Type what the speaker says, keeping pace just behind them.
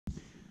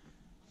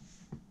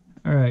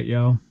Alright,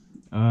 y'all.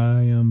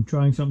 I am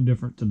trying something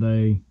different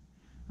today.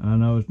 I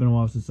know it's been a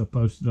while since I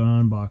posted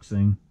an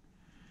unboxing.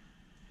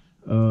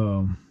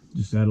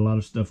 Just had a lot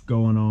of stuff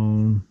going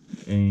on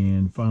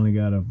and finally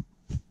got a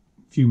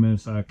few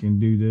minutes I can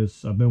do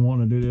this. I've been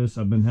wanting to do this.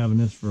 I've been having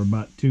this for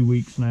about 2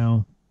 weeks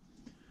now,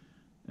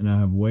 and I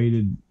have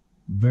waited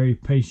very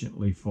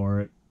patiently for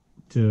it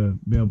to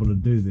be able to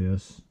do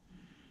this.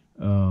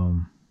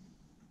 So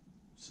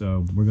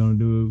we're going to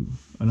do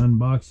an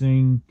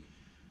unboxing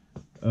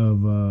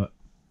of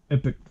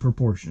epic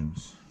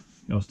proportions.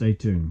 Y'all stay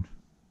tuned.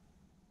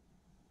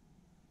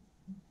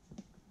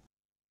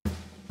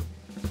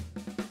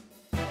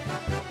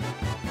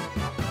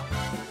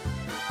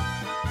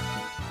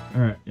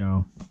 Alright,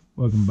 y'all,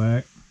 welcome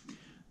back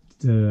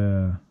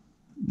to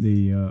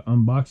the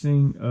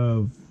unboxing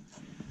of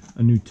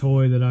a new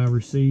toy that I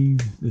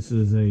received. This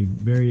is a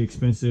very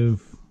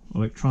expensive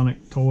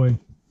electronic toy.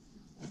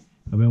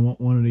 I've been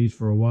wanting one of these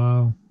for a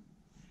while,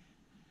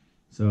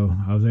 so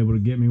I was able to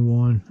get me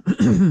one.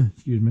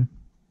 Excuse me.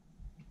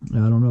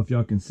 I don't know if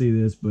y'all can see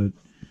this, but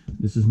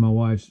this is my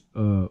wife's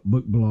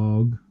book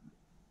blog,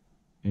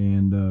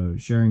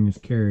 and sharing is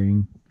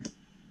caring,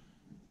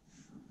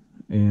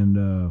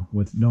 and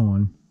with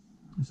Dawn.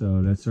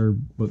 So that's her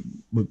book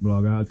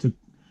blog. I took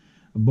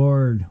a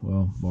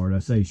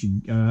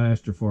I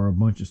asked her for a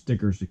bunch of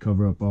stickers to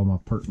cover up all my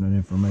pertinent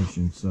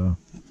information. So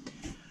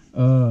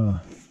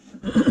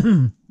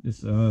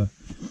this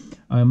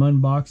I'm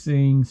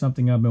unboxing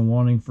something I've been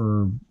wanting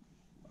for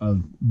a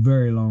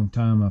very long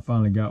time. I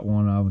finally got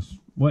one. I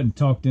wasn't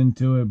talked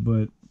into it,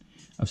 but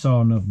I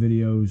saw enough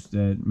videos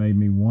that made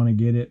me want to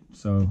get it,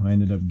 so I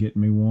ended up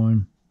getting me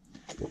one.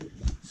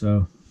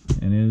 So,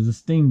 and it is a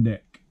Steam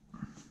Deck.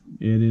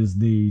 It is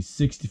the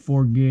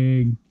 64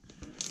 gig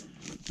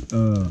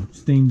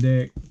Steam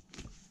Deck.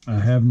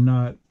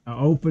 I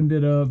opened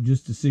it up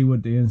just to see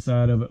what the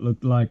inside of it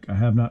looked like. I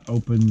have not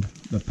opened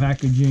the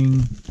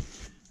packaging.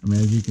 I mean,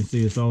 as you can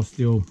see, it's all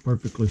still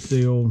perfectly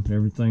sealed.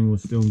 Everything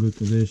was still in good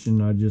condition.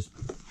 I just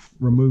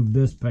removed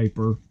this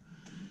paper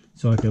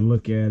so I could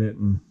look at it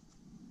and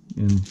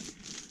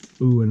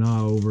ooh and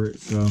ah over it.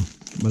 So,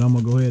 but I'm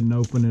gonna go ahead and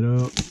open it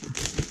up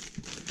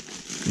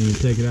and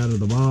take it out of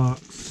the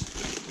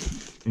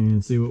box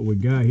and see what we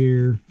got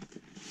here,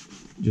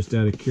 just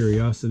out of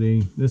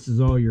curiosity. This is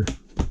all your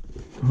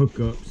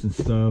hookups and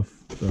stuff,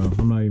 so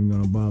I'm not even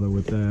gonna bother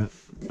with that.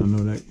 I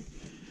know that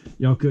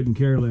y'all couldn't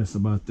care less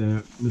about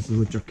that. This is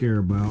what y'all care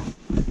about.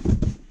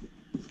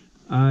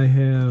 I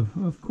have,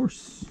 of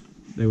course,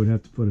 they would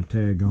have to put a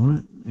tag on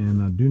it,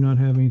 and I do not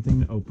have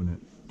anything to open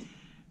it.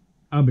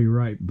 I'll be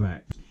right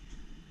back.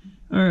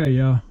 Alright,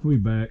 y'all, we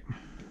back.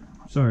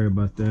 Sorry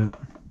about that.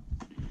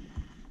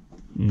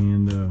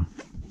 And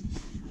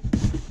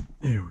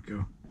there we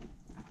go.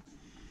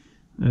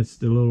 That's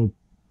the little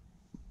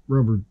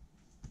rubber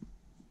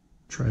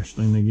trash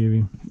thing they give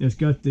you. It's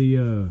got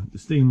the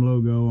Steam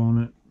logo on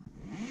it,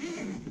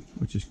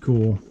 which is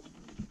cool.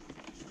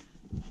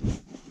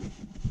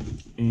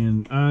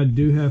 And I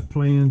do have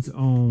plans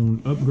on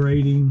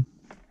upgrading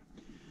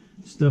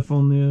stuff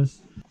on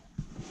this.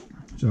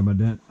 Sorry about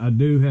that. I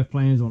do have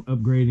plans on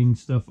upgrading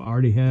stuff. I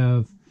already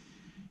have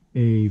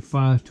a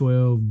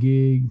 512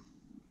 gig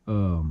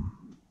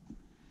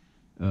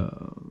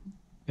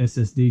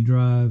SSD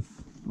drive,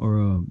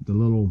 or the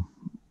little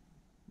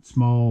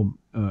small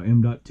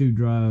M.2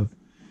 drive.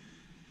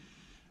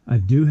 I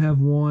do have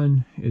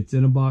one. It's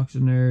in a box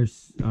in there.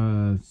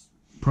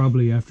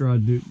 Probably after I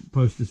do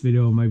post this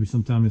video, maybe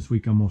sometime this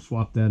week, I'm gonna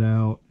swap that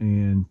out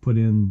and put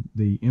in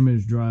the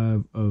image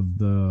drive of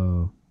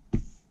the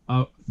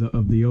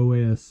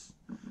OS.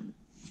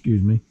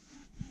 Excuse me,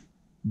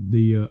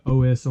 the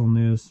OS on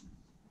this.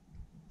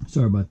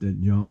 Sorry about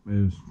that jump.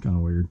 It was kind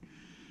of weird.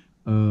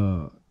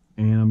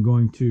 And I'm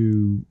going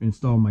to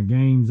install my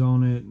games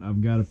on it.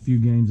 I've got a few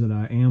games that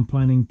I am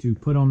planning to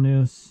put on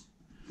this,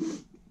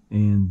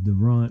 and to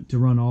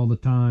run all the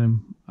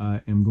time.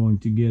 I am going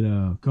to get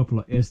a couple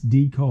of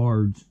SD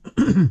cards,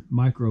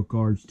 micro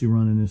cards, to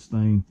run in this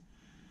thing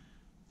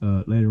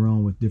later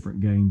on with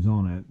different games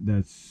on it.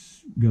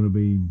 That's going to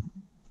be,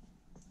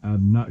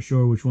 I'm not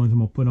sure which ones I'm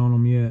going to put on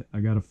them yet. I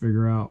got to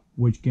figure out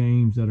which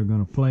games that are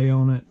going to play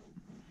on it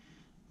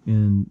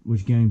and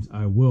which games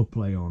I will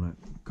play on it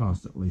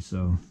constantly.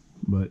 So,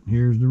 but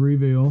here's the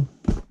reveal.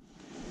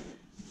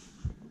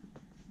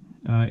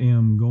 I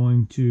am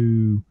going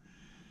to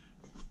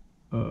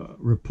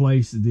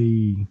replace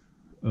the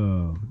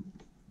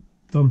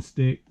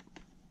thumbstick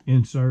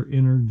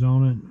innards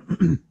on it.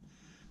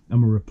 I'm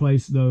gonna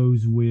replace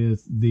those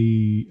with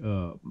the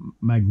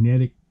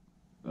magnetic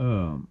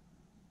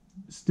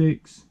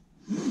sticks.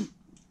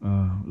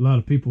 A lot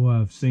of people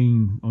I've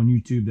seen on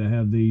YouTube that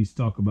have these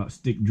talk about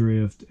stick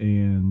drift,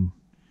 and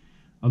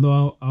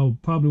although I'll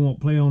probably won't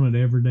play on it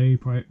every day,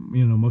 probably,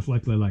 you know, most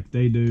likely like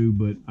they do,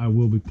 but I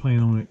will be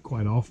playing on it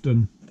quite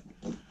often.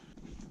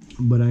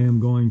 But I am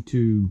going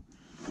to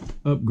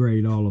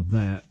upgrade all of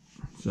that.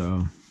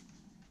 So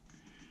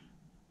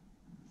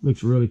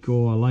looks really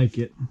cool. I like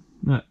it.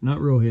 Not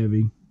real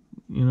heavy,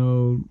 you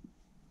know,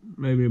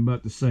 maybe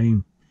about the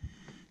same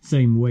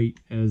same weight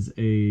as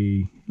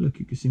a, look,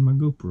 you can see my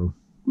GoPro.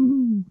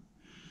 Woo!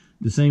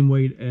 The same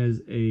weight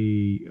as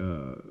a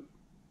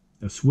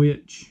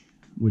Switch,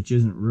 which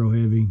isn't real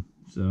heavy.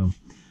 So,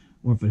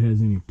 or if it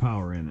has any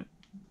power in it.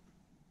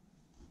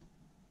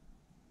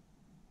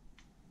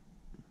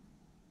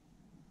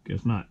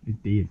 Guess not.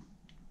 It did.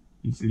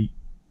 You sleep.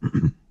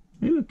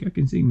 Hey, look, I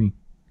can see me.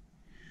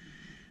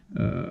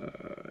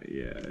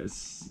 Yeah,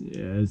 it's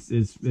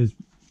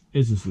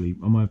asleep.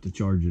 I'm gonna have to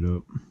charge it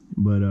up.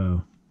 But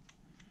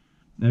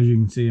as you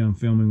can see, I'm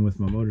filming with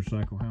my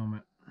motorcycle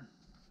helmet.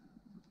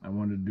 I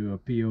wanted to do a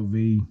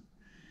POV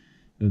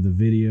of the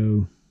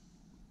video,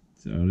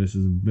 so this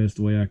is the best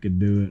way I could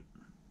do it.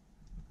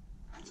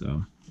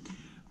 So,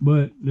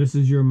 but this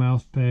is your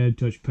mouse pad,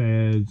 touch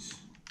pads,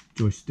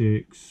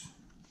 joysticks,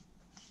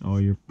 all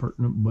your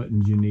pertinent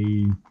buttons you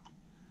need.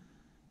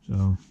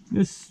 So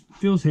this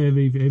feels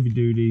heavy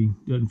duty.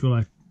 Doesn't feel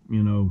like,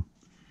 you know,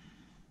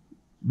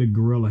 big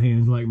gorilla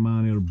hands like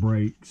mine. It'll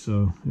break,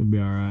 so it'll be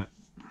all right.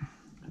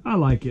 I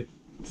like it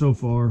so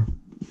far.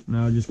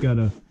 Now I just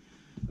gotta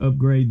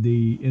upgrade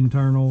the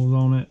internals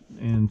on it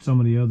and some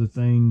of the other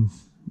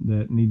things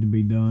that need to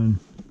be done.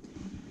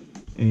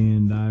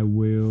 And I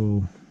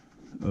will,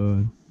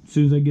 as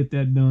soon as I get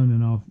that done,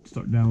 and I'll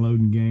start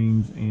downloading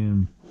games.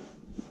 And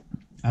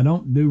I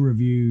don't do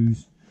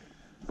reviews.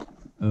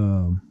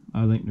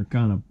 I think they're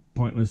kind of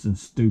pointless and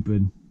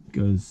stupid,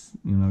 because,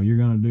 you know, you're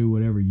gonna do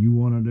whatever you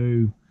want to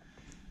do.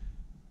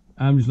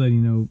 I'm just letting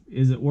you know,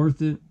 is it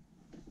worth it?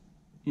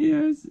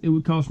 Yes, it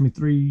would cost me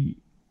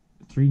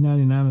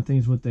 $3.99. I think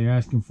is what they're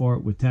asking for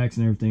it with tax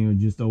and everything. It was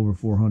just over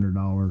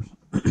 $400.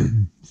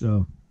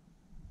 So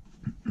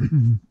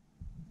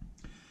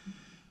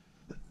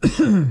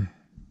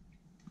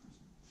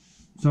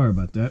sorry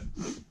about that.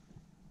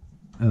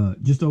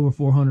 Just over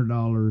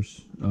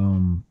 $400.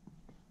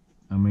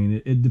 I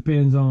mean, it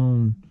depends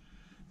on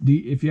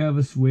if you have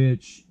a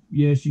Switch.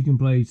 Yes, you can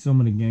play some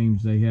of the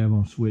games they have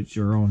on Switch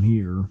or on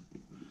here,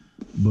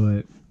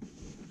 but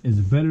is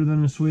it better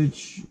than a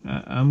Switch?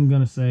 I'm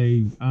gonna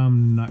say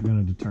I'm not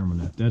gonna determine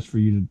that. That's for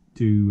you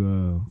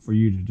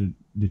to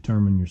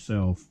determine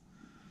yourself.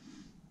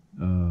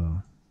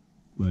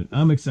 But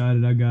I'm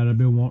excited. I've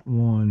been wanting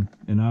one,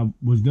 and I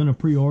was gonna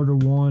pre-order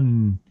one,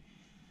 and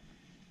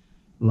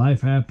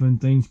life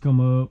happened, things come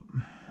up,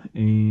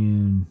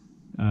 and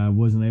I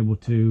wasn't able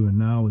to, and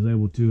now I was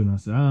able to, and I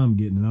said, I'm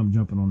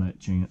jumping on that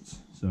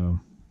chance. So,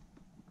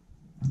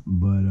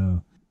 but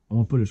I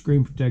want to put a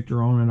screen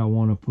protector on it. I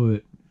want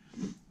to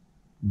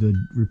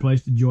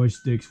replace the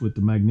joysticks with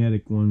the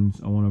magnetic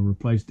ones. I want to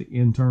replace the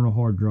internal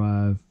hard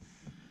drive,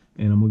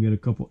 and I'm gonna get a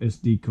couple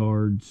SD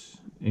cards.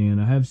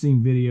 And I have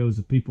seen videos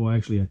of people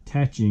actually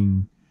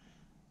attaching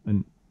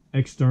an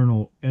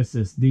external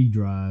SSD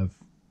drive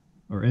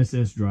or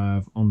SS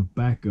drive on the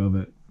back of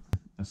it,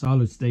 a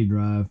solid state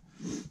drive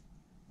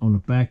on the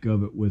back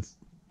of it with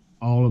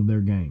all of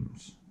their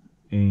games.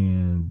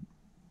 And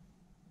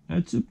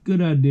that's a good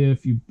idea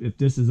if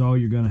this is all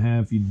you're gonna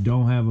have. If you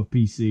don't have a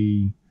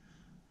PC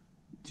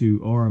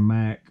or a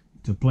Mac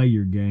to play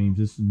your games,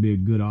 this would be a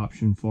good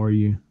option for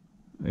you.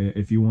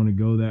 If you want to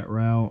go that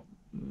route,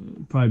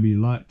 probably be a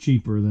lot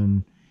cheaper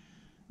than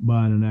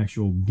buying an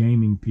actual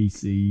gaming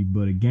PC,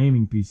 but a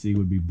gaming PC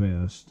would be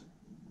best.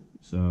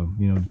 So,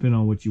 you know, depending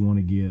on what you want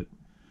to get.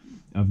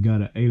 I've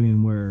got an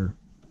Alienware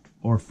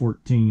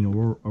R14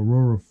 or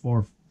Aurora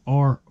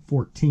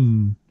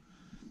R14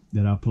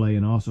 that I play,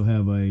 and I also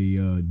have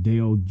a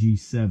Dell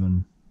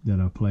G7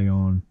 that I play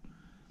on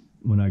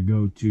when I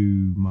go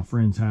to my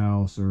friend's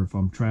house, or if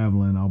I'm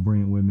traveling, I'll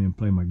bring it with me and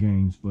play my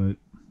games. But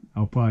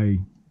I'll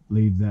probably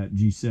leave that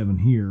G7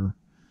 here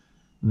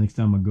the next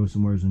time I go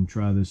somewhere and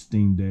try this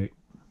Steam Deck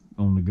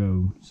on the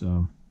go.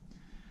 So,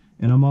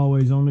 and I'm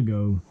always on the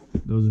go.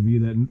 Those of you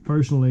that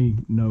personally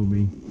know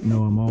me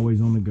know I'm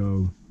always on the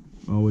go,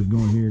 always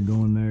going here,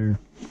 going there.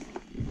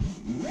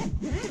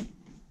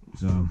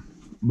 So,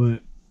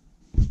 but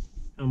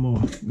I'm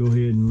gonna go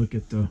ahead and look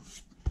at the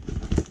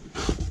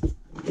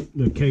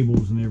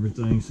cables and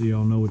everything, so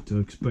y'all know what to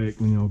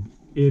expect when y'all,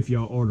 if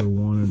y'all order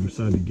one and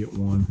decide to get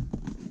one.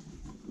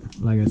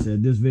 Like I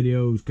said, this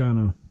video is kind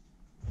of,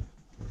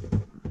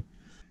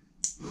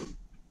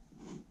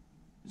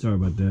 sorry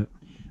about that.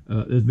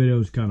 This video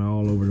is kind of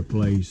all over the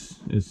place.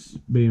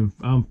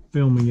 I'm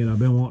filming it. I've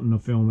been wanting to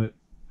film it,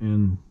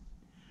 and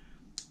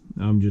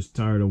I'm just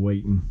tired of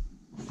waiting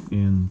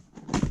and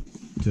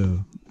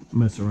to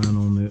mess around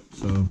on it.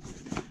 So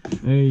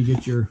there you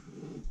get your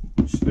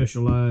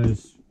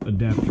specialized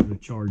adapter to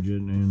charge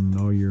it, and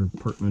all your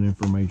pertinent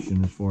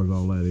information as far as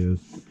all that is.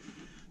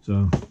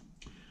 So,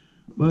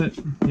 but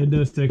it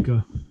does take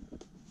a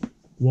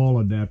wall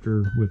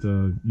adapter with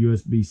a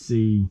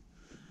USB-C,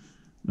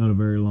 not a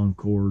very long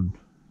cord.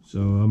 So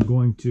I'm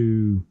going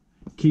to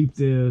keep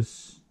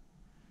this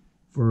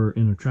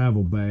in a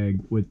travel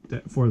bag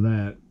for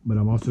that, but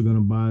I'm also going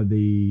to buy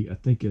the, I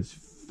think it's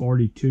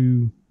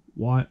 42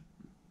 watt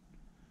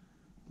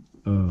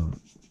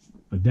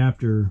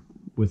adapter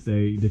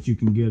that you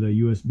can get a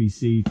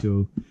USB-C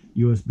to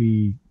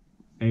USB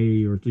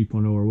 3.A or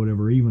 3.0 or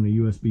whatever, even a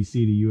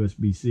USB-C to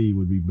USB-C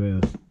would be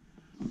best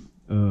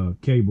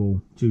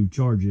cable to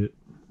charge it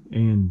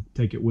and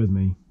take it with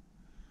me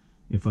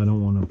if I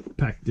don't want to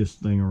pack this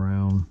thing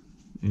around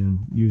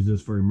and use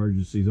this for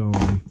emergencies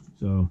only.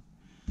 So,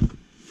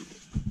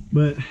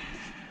 but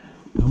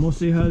I'm gonna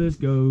see how this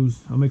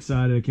goes. I'm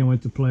excited. I can't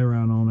wait to play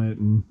around on it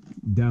and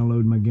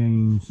download my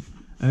games.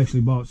 I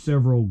actually bought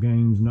several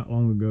games not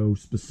long ago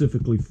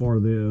specifically for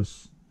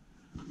this,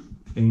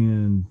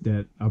 and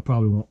that I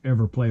probably won't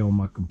ever play on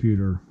my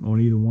computer,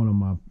 on either one of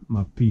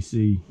my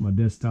PC, my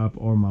desktop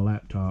or my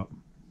laptop.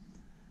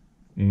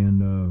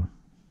 And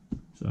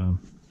so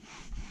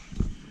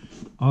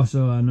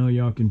also, I know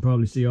y'all can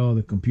probably see all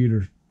the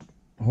computer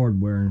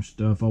hardware and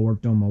stuff. I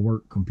worked on my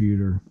work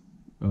computer,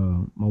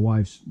 my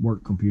wife's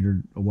work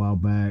computer, a while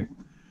back,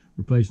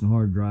 replacing the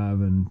hard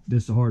drive. And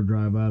this is a hard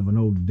drive out of an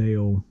old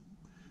Dell,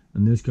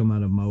 and this come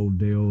out of my old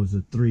Dell. It's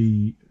a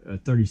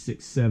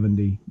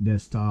 3670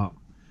 desktop.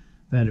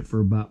 I've had it for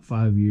about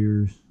 5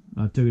 years.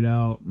 I took it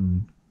out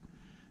and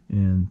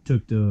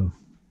took the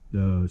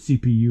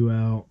CPU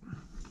out.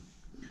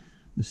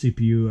 The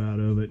CPU out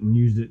of it and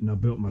used it, and I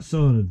built my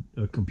son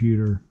a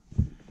computer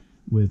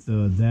with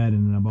that,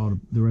 and then I bought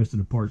the rest of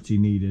the parts he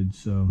needed,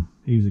 so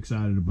he was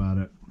excited about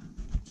it,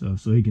 so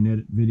he can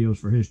edit videos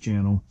for his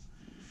channel.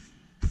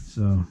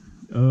 So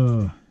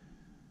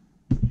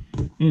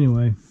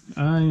anyway,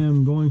 I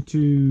am going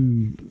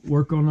to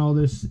work on all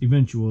this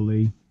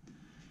eventually,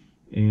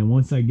 and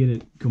once I get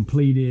it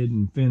completed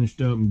and finished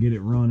up and get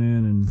it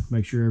running and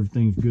make sure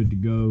everything's good to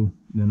go,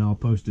 then I'll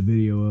post a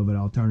video of it.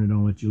 I'll turn it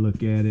on, let you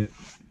look at it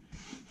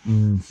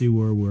and see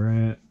where we're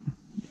at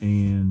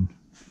and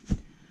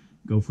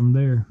go from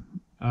there.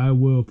 I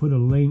will put a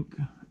link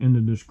in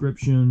the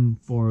description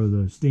for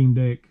the Steam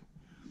Deck.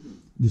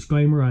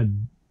 Disclaimer, I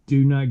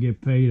do not get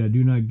paid. I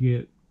do not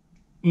get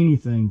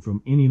anything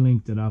from any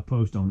link that I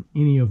post on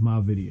any of my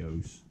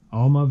videos.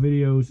 All my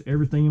videos,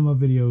 everything in my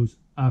videos,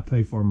 I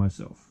pay for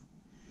myself.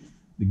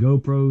 The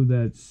GoPro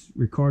that's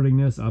recording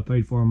this, I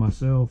paid for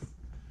myself.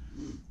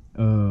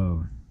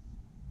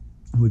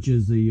 Which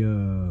is the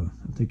I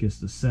think it's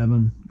the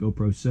 7,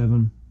 GoPro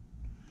 7.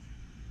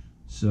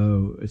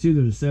 So it's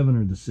either the 7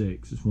 or the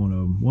 6. It's one of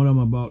them. One of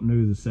them I bought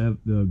new. The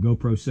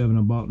GoPro 7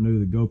 I bought new.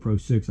 The GoPro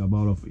 6 I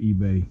bought off of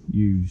eBay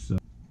used. So.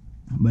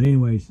 But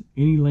anyways,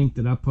 any link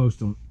that I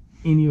post on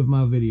any of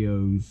my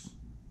videos,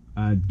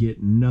 I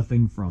get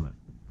nothing from it.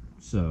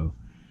 So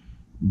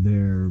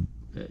there,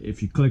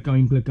 if you click on,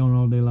 you can click on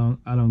all day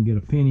long. I don't get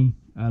a penny.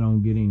 I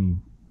don't get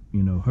any,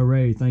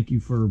 hooray, thank you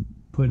for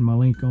putting my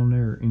link on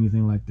there or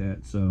anything like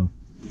that. So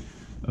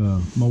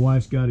my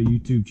wife's got a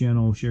YouTube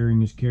channel,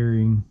 Sharing is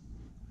Caring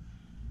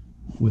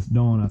with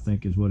Dawn, I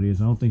think is what it is.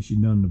 I don't think she's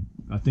done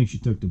I think she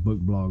took the book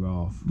blog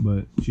off,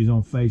 but she's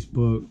on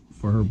Facebook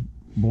for her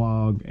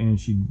blog, and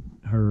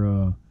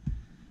her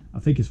I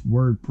think it's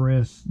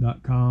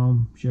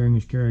wordpress.com, Sharing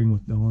is Caring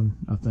with Dawn,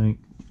 I think.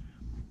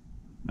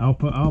 I'll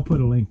put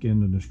a link in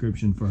the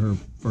description for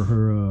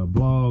her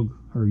blog,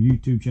 her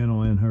YouTube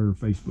channel, and her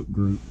Facebook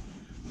group.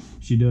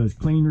 She does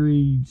clean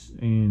reads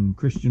and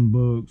Christian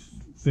books,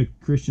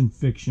 Christian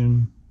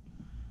fiction.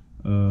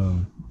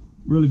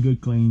 Really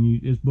good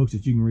clean. It's books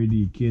that you can read to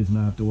your kids and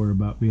not have to worry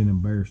about being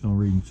embarrassed on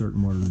reading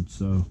certain words.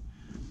 So,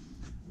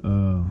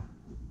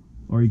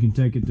 or you can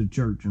take it to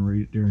church and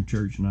read it during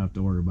church and not have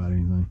to worry about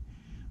anything.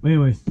 But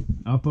anyways,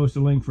 I'll post a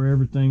link for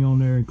everything on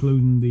there,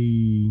 including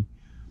the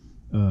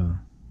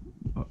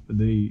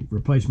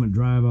replacement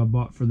drive I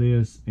bought for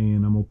this,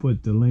 and I'm gonna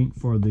put the link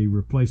for the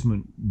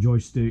replacement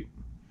joystick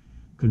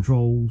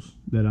controls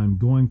that I'm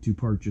going to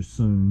purchase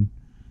soon,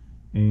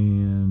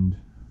 and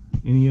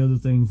any other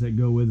things that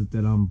go with it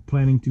that I'm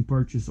planning to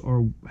purchase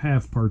or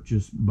have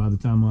purchased by the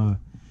time I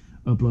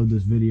upload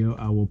this video.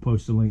 I will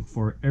post a link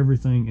for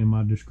everything in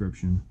my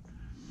description.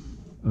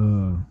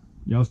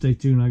 Y'all stay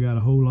tuned. I got a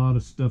whole lot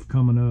of stuff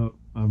coming up.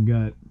 I've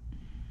got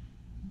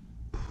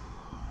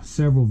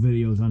several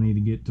videos I need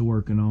to get to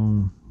working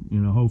on.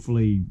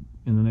 Hopefully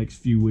in the next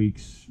few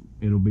weeks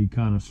it'll be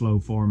kind of slow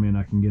for me and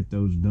I can get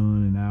those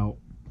done and out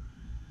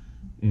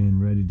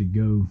and ready to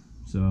go.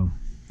 So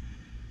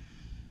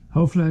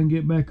hopefully I can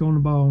get back on the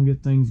ball and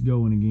get things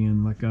going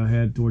again like I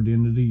had toward the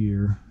end of the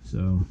year.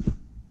 So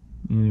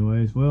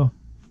anyways, well,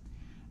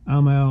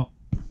 I'm out.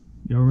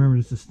 Y'all remember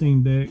this is a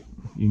Steam Deck.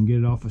 You can get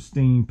it off of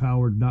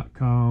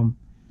steampowered.com.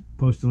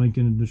 Post a link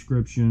in the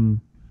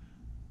description.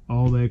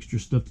 All the extra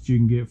stuff that you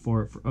can get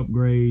for it for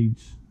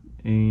upgrades,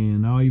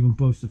 and I'll even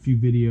post a few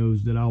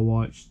videos that I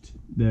watched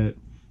that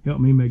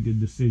helped me make the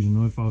decision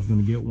on if I was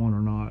going to get one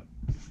or not.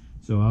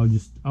 So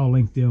I'll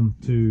link them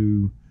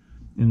to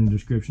in the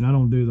description. I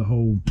don't do the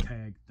whole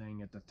tag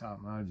thing at the top.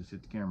 I just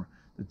hit the camera.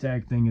 The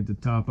tag thing at the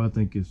top I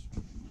think is,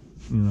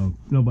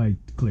 nobody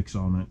clicks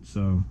on it,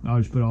 so I'll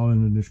just put it all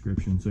in the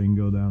description so you can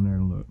go down there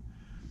and look.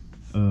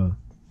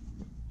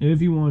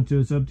 If you want to,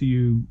 it's up to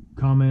you.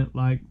 Comment,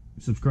 like,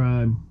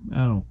 subscribe.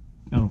 I don't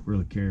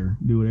really care.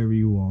 Do whatever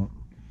you want.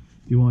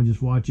 If you want to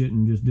just watch it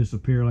and just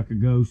disappear like a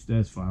ghost,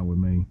 that's fine with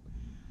me.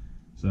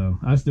 So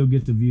I still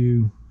get the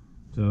view,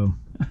 so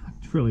I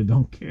really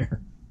don't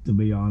care. to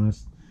be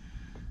honest.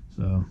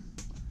 So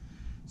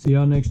see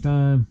y'all next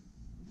time,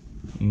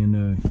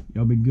 and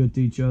y'all be good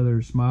to each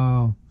other,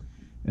 smile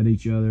at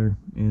each other,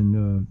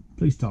 and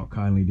please talk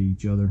kindly to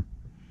each other,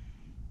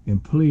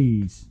 and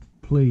please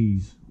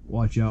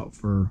watch out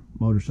for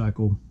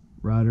motorcycle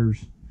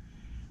riders.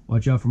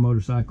 Watch out for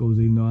motorcycles,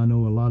 even though I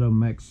know a lot of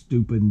them act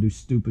stupid and do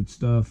stupid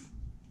stuff.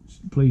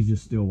 Please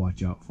just still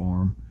watch out for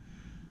them.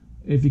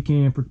 If you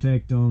can,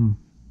 protect them,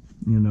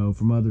 you know,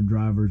 from other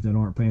drivers that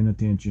aren't paying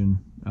attention.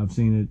 I've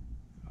seen it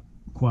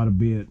quite a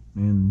bit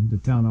in the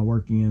town I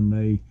work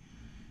in.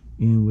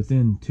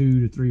 Within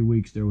 2 to 3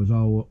 weeks, there was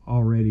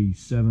already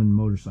 7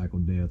 motorcycle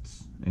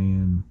deaths,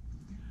 and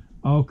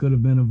all could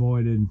have been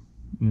avoided,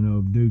 you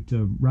know, due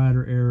to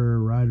rider error,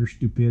 rider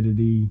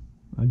stupidity.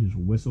 I just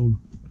whistled.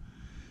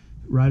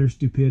 Rider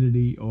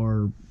stupidity,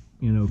 or,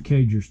 you know,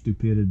 cager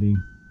stupidity.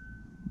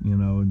 You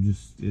know,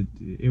 just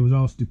it was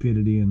all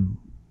stupidity and,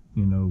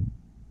 you know,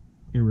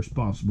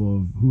 irresponsible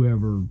of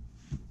whoever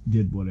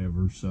did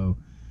whatever. So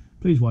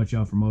please watch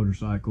out for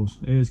motorcycles.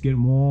 It's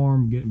getting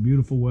warm, getting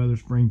beautiful weather,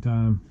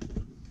 springtime.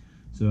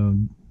 So,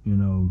 you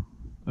know,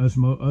 us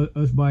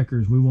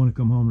bikers, we want to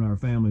come home to our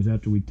families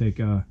after we take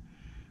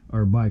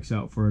our bikes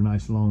out for a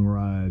nice long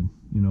ride.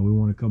 You know, we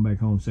want to come back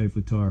home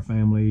safely to our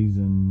families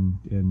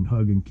and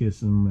hug and kiss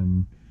them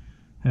and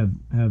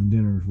have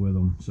dinners with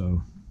them.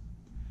 So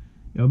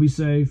y'all be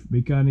safe,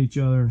 be kind to each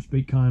other,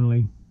 speak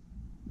kindly,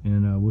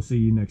 and we'll see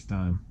you next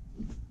time.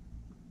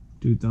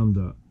 2 thumbs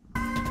up.